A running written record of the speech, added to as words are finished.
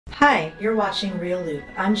Hi, you're watching Real Loop.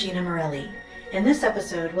 I'm Gina Morelli. In this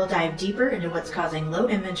episode, we'll dive deeper into what's causing low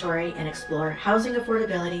inventory and explore housing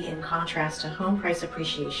affordability in contrast to home price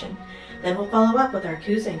appreciation. Then we'll follow up with our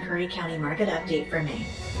Coos and Curry County market update for May.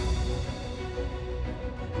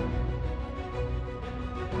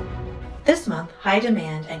 This month, high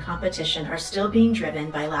demand and competition are still being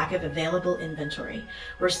driven by lack of available inventory.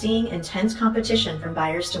 We're seeing intense competition from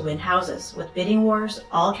buyers to win houses, with bidding wars,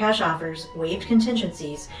 all-cash offers, waived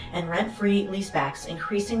contingencies, and rent-free leasebacks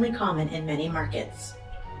increasingly common in many markets.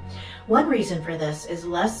 One reason for this is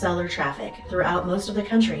less seller traffic throughout most of the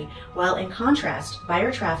country, while in contrast,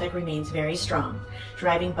 buyer traffic remains very strong,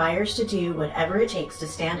 driving buyers to do whatever it takes to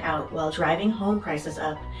stand out while driving home prices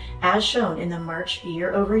up, as shown in the March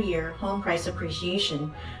year-over-year home price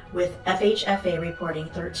appreciation, with FHFA reporting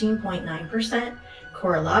 13.9%,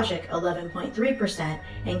 CoreLogic 11.3%,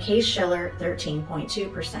 and Case-Shiller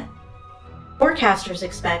 13.2%. Forecasters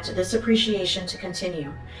expect this appreciation to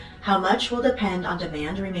continue. How much will depend on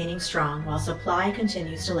demand remaining strong while supply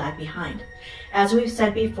continues to lag behind. As we've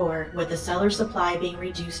said before, with the seller supply being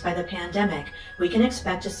reduced by the pandemic, we can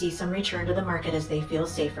expect to see some return to the market as they feel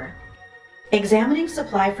safer. Examining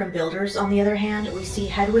supply from builders, on the other hand, we see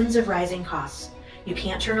headwinds of rising costs. You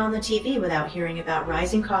can't turn on the TV without hearing about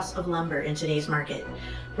rising costs of lumber in today's market.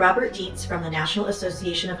 Robert Dietz from the National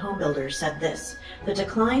Association of Home Builders said this: "The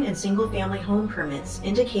decline in single-family home permits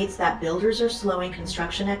indicates that builders are slowing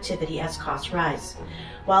construction activity as costs rise.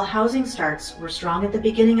 While housing starts were strong at the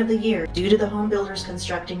beginning of the year due to the home builders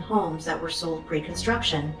constructing homes that were sold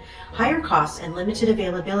pre-construction, higher costs and limited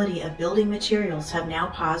availability of building materials have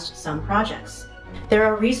now paused some projects." There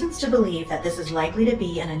are reasons to believe that this is likely to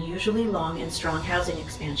be an unusually long and strong housing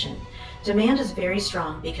expansion. Demand is very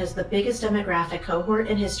strong because the biggest demographic cohort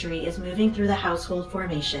in history is moving through the household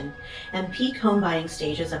formation and peak home buying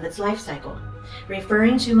stages of its life cycle,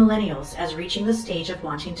 referring to millennials as reaching the stage of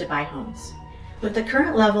wanting to buy homes. With the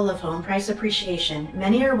current level of home price appreciation,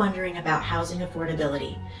 many are wondering about housing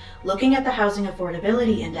affordability. Looking at the Housing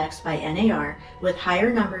Affordability Index by NAR, with higher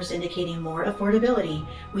numbers indicating more affordability,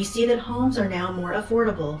 we see that homes are now more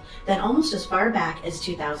affordable than almost as far back as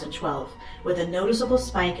 2012, with a noticeable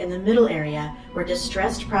spike in the middle area where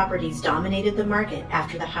distressed properties dominated the market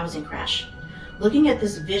after the housing crash. Looking at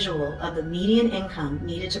this visual of the median income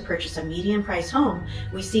needed to purchase a median price home,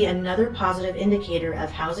 we see another positive indicator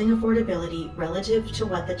of housing affordability relative to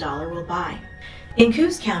what the dollar will buy. In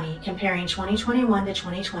Coos County, comparing 2021 to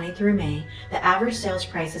 2020 through May, the average sales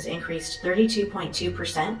price has increased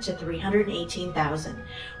 32.2% to $318,000,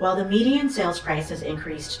 while the median sales price has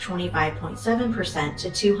increased 25.7% to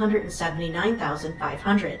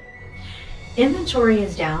 $279,500. Inventory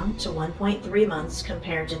is down to 1.3 months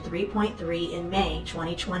compared to 3.3 in May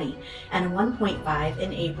 2020 and 1.5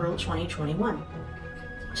 in April 2021.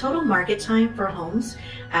 Total market time for homes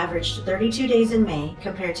averaged 32 days in May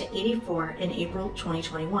compared to 84 in April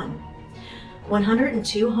 2021.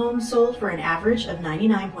 102 homes sold for an average of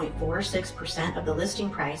 99.46% of the listing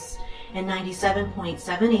price and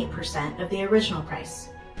 97.78% of the original price.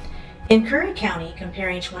 In Curry County,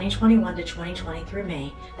 comparing 2021 to 2020 through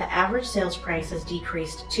May, the average sales price has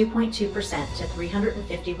decreased 2.2% to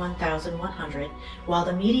 $351,100, while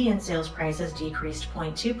the median sales price has decreased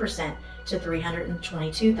 0.2% to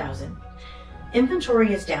 $322,000.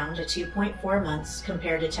 Inventory is down to 2.4 months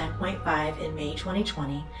compared to 10.5 in May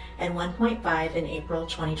 2020 and 1.5 in April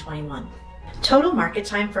 2021. Total market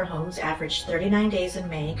time for homes averaged 39 days in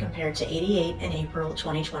May compared to 88 in April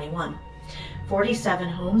 2021. 47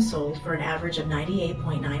 homes sold for an average of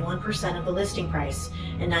 98.91% of the listing price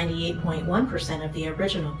and 98.1% of the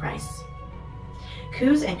original price.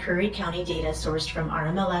 Coos and Curry County data sourced from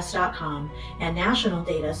RMLS.com and national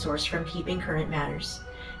data sourced from Keeping Current Matters.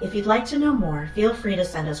 If you'd like to know more, feel free to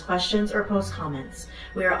send us questions or post comments.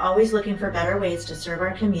 We are always looking for better ways to serve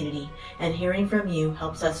our community, and hearing from you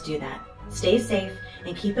helps us do that. Stay safe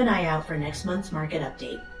and keep an eye out for next month's market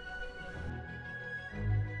update.